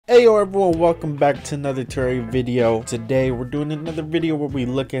Hey yo everyone, welcome back to another Terraria video. Today we're doing another video where we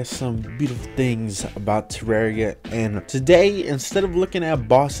look at some beautiful things about Terraria, and today instead of looking at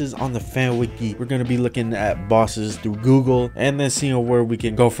bosses on the fan wiki, we're going to be looking at bosses through Google and then seeing where we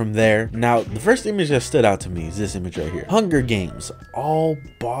can go from there. Now the first image that stood out to me is this image right here. Hunger Games all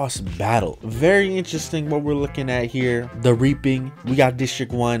boss battle. Very interesting what we're looking at here. The Reaping, we got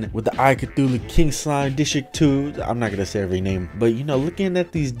District 1 with the Eye Cthulhu King Slime. District 2, I'm not gonna say every name, but you know, looking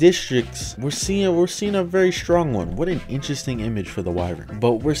at these districts, we're seeing a very strong one. What an interesting image for the Wyvern,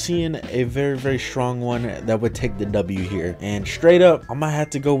 but we're seeing a very strong one that would take the W here. And straight up, I might have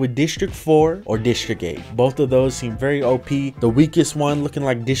to go with District 4 or District 8. Both of those seem very OP. The weakest one looking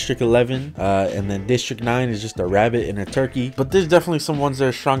like District 11, and then District 9 is just a rabbit and a turkey. But there's definitely some ones that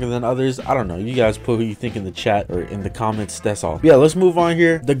are stronger than others. I don't know, you guys put who you think in the chat or in the comments. That's all. But yeah, let's move on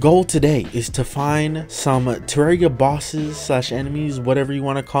here. The goal today is to find some Terraria bosses slash enemies, whatever you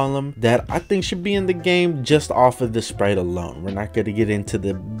want to call them, that I think should be in the game just off of the sprite alone. We're not going to get into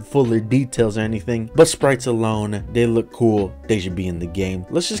the fuller details or anything, but sprites alone, they look cool, they should be in the game.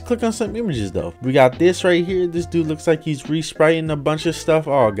 Let's just click on some images though. We got this right here. This dude looks like he's respriting a bunch of stuff.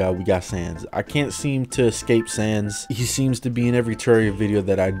 Oh god, we got Sans. I can't seem to escape Sans. He seems to be in every Terraria video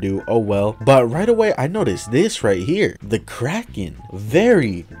that I do. Oh well. But right away I noticed this right here, the Kraken.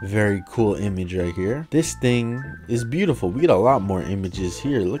 Very cool image right here. This thing is beautiful. We get a lot more images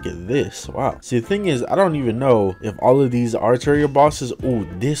here. Look at this. Wow. See, the thing is, I don't even know if all of these are Terraria bosses. Oh,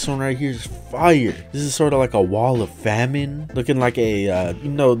 this one right here is fire. This is sort of like a Wall of Famine, looking like a you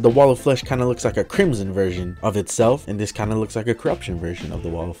know, the Wall of Flesh kind of looks like a Crimson version of itself, and this kind of looks like a Corruption version of the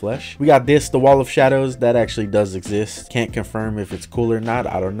Wall of Flesh. We got this, the Wall of Shadows. That actually does exist. Can't confirm if it's cool or not.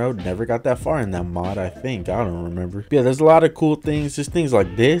 I don't know. Never got that far in that mod, I think. I don't remember. But yeah, there's a lot of cool things. Just things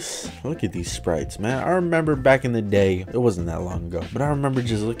like this. Look at these sprites, man. I remember back in the day, it wasn't that long ago, but I remember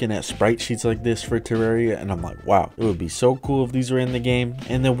just looking at sprite sheets like this for Terraria, and I'm like, wow, it would be so cool if these were in the game.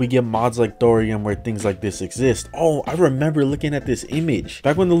 And then we get mods like Thorium where things like this exist. Oh, I remember looking at this image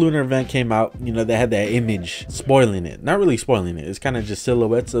back when the lunar event came out. You know, they had that image spoiling it. Not really spoiling it, it's kind of just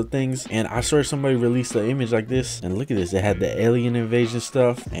silhouettes of things. And I saw somebody release an image like this, and look at this. They had the alien invasion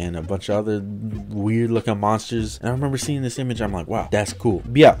stuff and a bunch of other weird looking monsters, and I remember seeing this image. I'm like, wow, that's cool.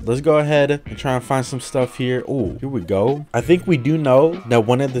 But yeah, let's go ahead and try and find some stuff here. Oh, here we go. I think we do know that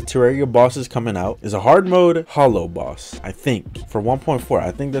one of the Terraria bosses coming out is a hard mode hollow boss. I think for 1.4,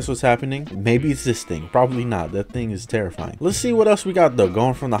 I think that's what's happening. Maybe it's this thing. Probably not. That thing is terrifying. Let's see what else we got though.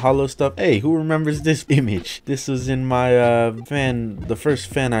 Going from the hollow stuff. Hey, who remembers this image? This was in my the first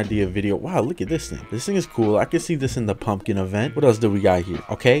fan idea video. Wow, look at this thing. This thing is cool. I can see this in the pumpkin event. What else do we got here?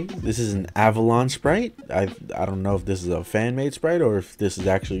 Okay, this is an Avalon sprite. I don't know if this is a fan made sprite or if this is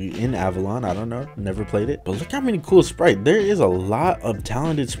actually in Avalon. I don't know. Never played it. But look how many cool sprites. There is a lot of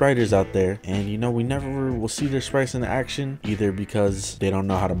talented spriters out there, and you know, we never will see their sprites in action, either because they don't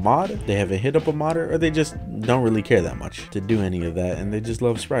know how to mod, they haven't hit up a modder, or they just don't really care that much to do any of that, and they just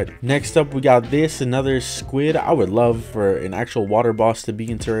love spriting. Next up, we got this, another squid. I would love for an actual water boss to be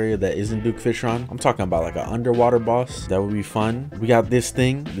in Terraria that isn't Duke Fishron. I'm talking about like an underwater boss. That would be fun. We got this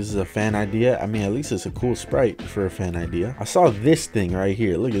thing. This is a fan idea. I mean, at least it's a cool sprite for a fan idea. I saw this thing right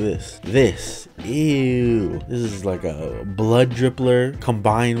here. Look at this. Ew. This is like a blood drippler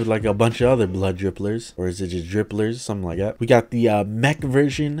combined with like a bunch of other blood dripplers, or is it just dripplers, something like that. We got the mech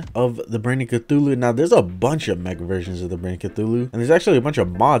version of the Brain of Cthulhu. Now there's a bunch of mech versions of the Brain of Cthulhu, and there's actually a bunch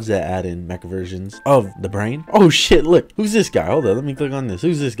of mods that add in mech versions of the brain. Oh shit, look, who's this guy? Hold on, let me click on this.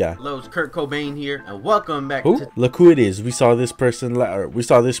 Who's this guy? Hello, it's Kurt Cobain here, and welcome back to... Look who it is. We saw this person, we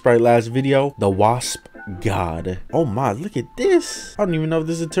saw this sprite last video, the Wasp God. Oh my, look at this. I don't even know if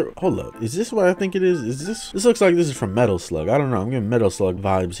this is hold up, is this what I think it is? Is this looks like this is from Metal Slug. I don't know, I'm getting Metal Slug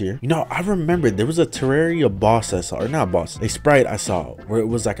vibes here. You know, I remember there was a Terraria boss I saw, or not boss, a sprite I saw where it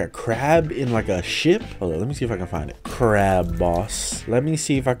was like a crab in like a ship. Hold on, let me see if I can find it. Crab boss. Let me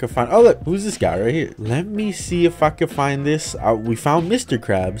see if I can find, oh look, who's this guy right here? Let me see if I can find this. We found Mr.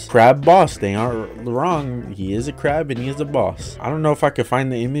 Krabs. Crab boss. They aren't wrong. He is a crab and he is a boss. I don't know if I could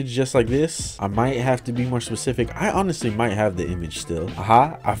find the image just like this. I might have to be more specific. I honestly might have the image still.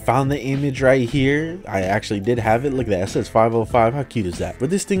 I found the image right here. I actually did have it. Look at that. It says 505. How cute is that? But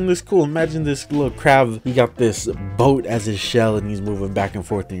this thing looks cool. Imagine this little crab. He got this boat as his shell and he's moving back and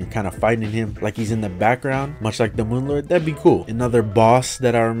forth and you're kind of fighting him like he's in the background, much like the Moon Lord. That'd be cool. Another boss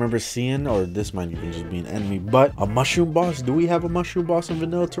that I remember seeing, or this might even just be an enemy, but a mushroom boss. Do we have a mushroom boss in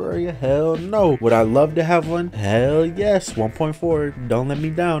vanilla Terraria? Hell no. Would I love to have one? Hell yes. 1.4. Don't let me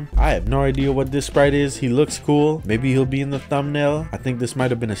down. I have no idea what this sprite is. He looks cool. Maybe he'll be in the thumbnail. I think this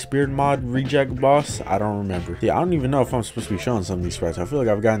might have been a Spirit mod reject boss. I don't remember. Yeah, I don't even know if I'm supposed to be showing some of these sprites. I feel like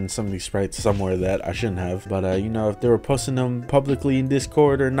I've gotten some of these sprites somewhere that I shouldn't have. But you know, if they were posting them publicly in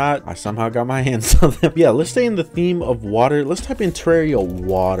Discord or not, I somehow got my hands on them. Yeah, let's stay in the theme of water. Let's type in Terraria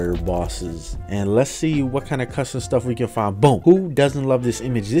water bosses and let's see what kind of custom stuff we can find. Boom. Who doesn't love this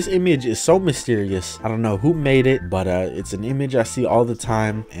image? This image is so mysterious. I don't know who made it, but it's an image I see all the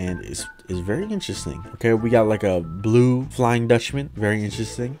time and it's very interesting. Okay, we got like a blue flying Dutchman. Very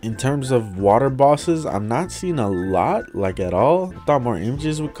interesting. In terms of water bosses, I'm not seeing a lot, like at all. I thought more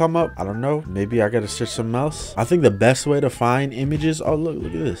images would come up. I don't know. Maybe I gotta search something else. I think the best way to find images. Oh, look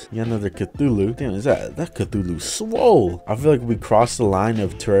at this. You got another Cthulhu. Damn, is that Cthulhu swole? I feel like we crossed the line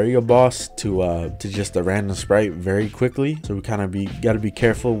of Terraria boss to just a random sprite very quickly. So we kind of gotta be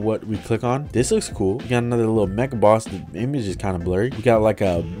careful what we click on. This looks cool. We got another little mech boss. The image is kind of blurry. We got like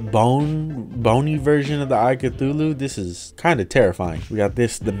a bony version of the Eye Cthulhu. This is kind of terrifying. We got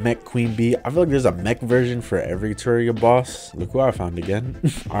this, the mech queen bee. I feel like there's a mech version for every Terraria boss. Look who I found again.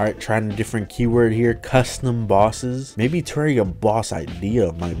 All right, trying a different keyword here. Custom bosses. Maybe Terraria boss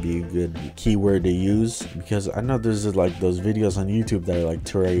idea might be a good keyword to use, because I know there's like those videos on YouTube that are like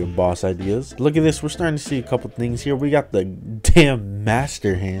Terraria boss ideas. Look at this. We're starting to see a couple things here. We got the damn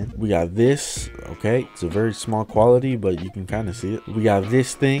master hand. We got this. Okay, it's a very small quality, but you can kind of see it. We got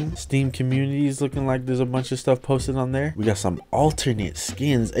this thing. Steam communities looking like there's a bunch of stuff posted on there. We got some alternate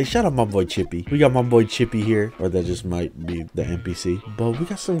skins. Hey, shout out my boy Chippy. We got my boy Chippy here, or that just might be the NPC, but we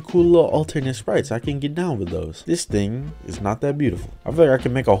got some cool little alternate sprites. I can get down with those. This thing is not that beautiful. I feel like I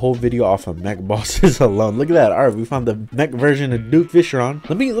can make a whole video off of mech bosses alone. Look at that. All right, we found the mech version of Duke Fisheron.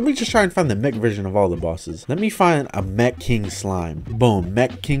 Let me just try and find the mech version of all the bosses. Let me find a mech king slime. Boom,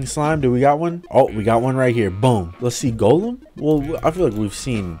 mech king slime. Do we got one? Oh, we got one right here. Boom. Let's see golem. Well, I feel like we've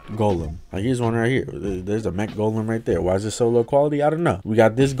seen golem. Like, here's one right here. There's a mech golem right there. Why is it so low quality? I don't know. We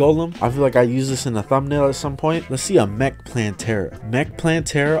got this golem. I feel like I use this in a thumbnail at some point. Let's see a mech plantera. Mech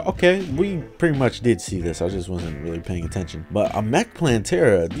plantera. Okay, we pretty much did see this. I just wasn't really paying attention. But a mech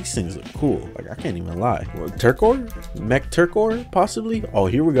plantera, these things look cool. Like, I can't even lie. What, Turkor? Mech Turkor, possibly? Oh,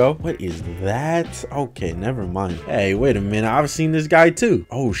 here we go. What is that? Okay, never mind. Hey, wait a minute. I've seen this guy too.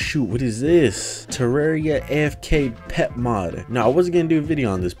 Oh, shoot. What is this? Terraria AFK pet mod. No, I wasn't gonna do a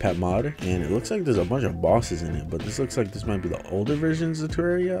video on this pet mod, and it looks like there's a bunch of bosses in it, but this looks like this might be the older versions of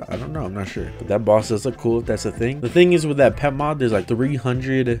Terraria. I don't know. I'm not sure, but that boss does look cool if that's a thing. The thing is with that pet mod, there's like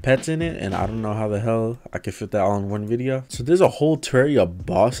 300 pets in it, and I don't know how the hell I could fit that all in one video. So there's a whole Terraria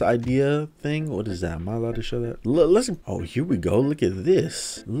boss idea thing. What is that? Am I allowed to show that? Let's. Oh, here we go. Look at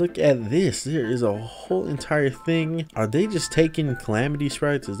this. Look at this. There is a whole entire thing. Are they just taking calamity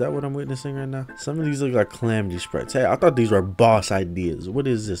sprites? Is that what I'm witnessing right now? Some of these look like calamity sprites. Hey, I thought these were boss ideas. What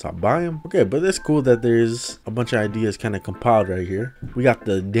is this? I'll buy them. Okay, but it's cool that there's a bunch of ideas kind of compiled right here. We got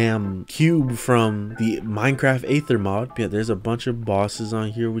the damn cube from the Minecraft Aether mod. Yeah, there's a bunch of bosses on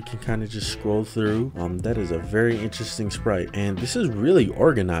here we can kind of just scroll through. That is a very interesting sprite, and this is really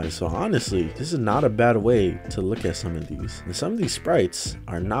organized. So honestly, this is not a bad way to look at some of these. And some of these sprites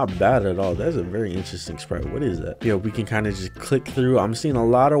are not bad at all. That's a very interesting sprite. What is that? Yeah, we can kind of just click through. I'm seeing a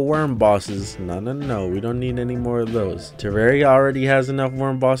lot of worm bosses. No, we don't need any more of those. Terraria already has enough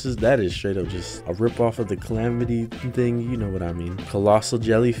worm bosses. That is straight up just a rip off of the calamity thing. You know what I mean. Colossal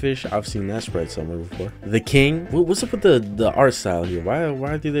jellyfish. I've seen that sprite somewhere before. The king. What's up with the art style here?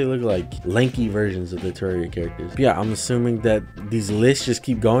 Why do they look like lanky versions of the Terraria characters? But yeah, I'm assuming that these lists just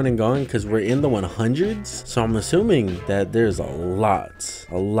keep going and going because we're in the 100s. So I'm assuming that there's a lot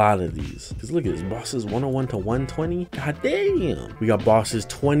of these. Because look at this. Bosses 101 to 120. God damn. We got bosses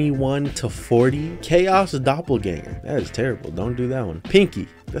 21 to 40. Chaos Doppelganger. That is terrible. Don't do that one. Pinky.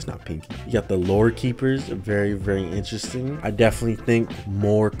 That's not Pinky. You got the lore keepers. Very interesting. I definitely think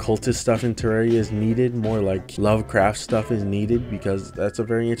more cultist stuff in Terraria is needed. More like Lovecraft stuff is needed, because that's a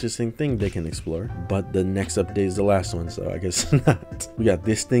very interesting thing they can explore. But the next update is the last one, so I guess not. We got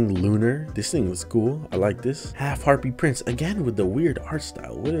this thing, Lunar. This thing was cool. I like this. Half Harpy Prince, again with the weird art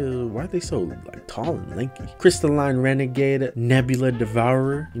style. Why are they so like tall and lanky? Crystalline Renegade, Nebula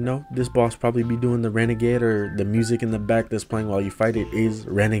Devourer. You know, this boss probably be doing the Renegade, or the music in the back that's playing while you fight it is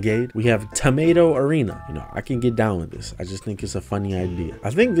Renegade. We have Tomato Arena. You know, I can get down with this. I just think it's a funny idea. I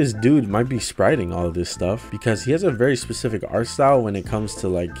think this dude might be spriting all of this stuff, because he has a very specific art style when it comes to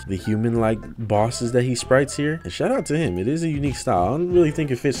like the human like bosses that he sprites here. And shout out to him. It is a unique style. I don't really think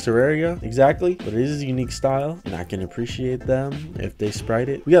it fits Terraria exactly, but it is a unique style, and I can appreciate them if they sprite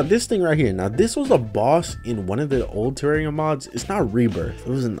it. We got this thing right here. Now this was a boss in one of the old Terraria mods. It's not Rebirth. It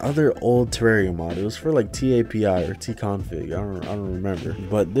was another old Terraria mod. It was for like TAPI or tconfig. I don't remember.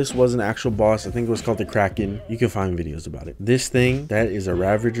 but this was an actual boss. I think it was called the Kraken. You can find videos about it. This thing, that is a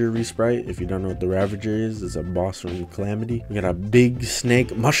Ravager resprite. If you don't know what the Ravager is, it's a boss from Calamity. We got a big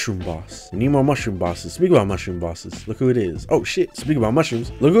snake mushroom boss. We need more mushroom bosses. Speak about mushroom bosses. Look who it is. Oh shit, speak about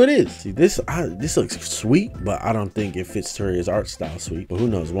mushrooms. Look who it is. See, this looks sweet, but I don't think it fits Terraria's art style sweet. But who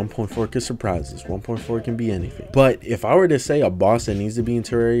knows? 1.4 could surprise us. 1.4 can be anything. But if I were to say a boss that needs to be in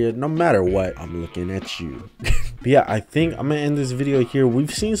Terraria, no matter what, I'm looking at you. But yeah, I think I'm gonna end this video here.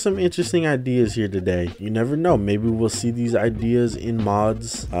 We've seen some interesting ideas here today. You never know, maybe we'll see these ideas in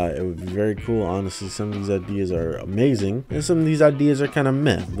mods. It would be very cool. Honestly, some of these ideas are amazing and some of these ideas are kind of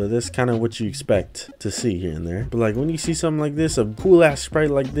meh, but that's kind of what you expect to see here and there. But like when you see something like this, a cool ass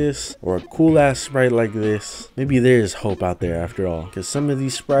sprite like this or a cool ass sprite like this, maybe there's hope out there after all. Because some of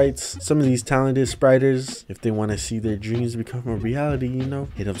these sprites, some of these talented spriters, if they want to see their dreams become a reality, you know,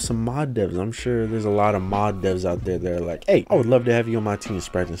 hit up some mod devs. I'm sure there's a lot of mod devs out there that are like, hey, I would love to have you on my team,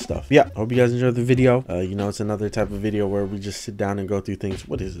 sprite and stuff. Yeah, I hope you guys enjoyed the video. You know, it's another type of video where we just sit down and go through things.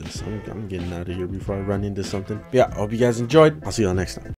 What is this? I'm getting out of here before I run into something. But yeah, I hope you guys enjoyed. I'll see y'all next time.